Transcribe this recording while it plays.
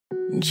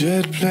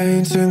Jet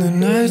planes in the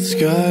night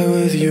sky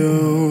with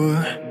you,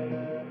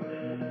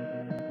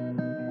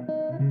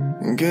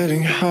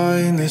 getting high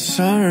in the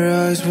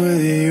sunrise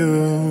with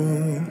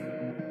you,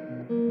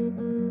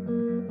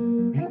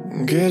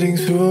 getting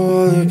through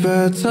all the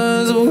bad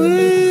times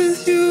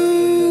with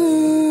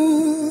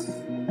you.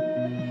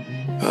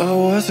 I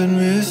wasn't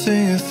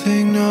missing a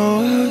thing,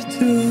 no I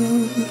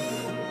do.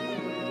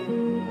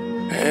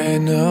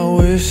 And I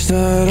wish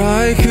that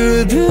I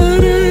could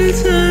build a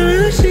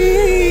time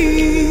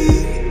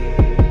machine,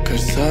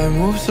 'cause time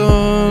moves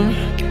on,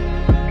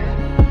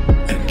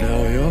 and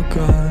now you're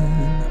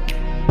gone.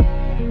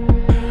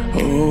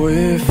 Oh,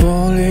 if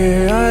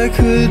only I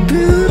could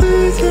build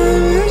a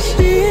time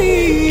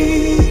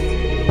machine,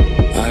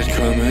 I'd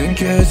come and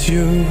get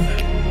you.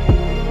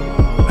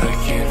 I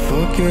can't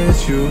forget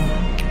you.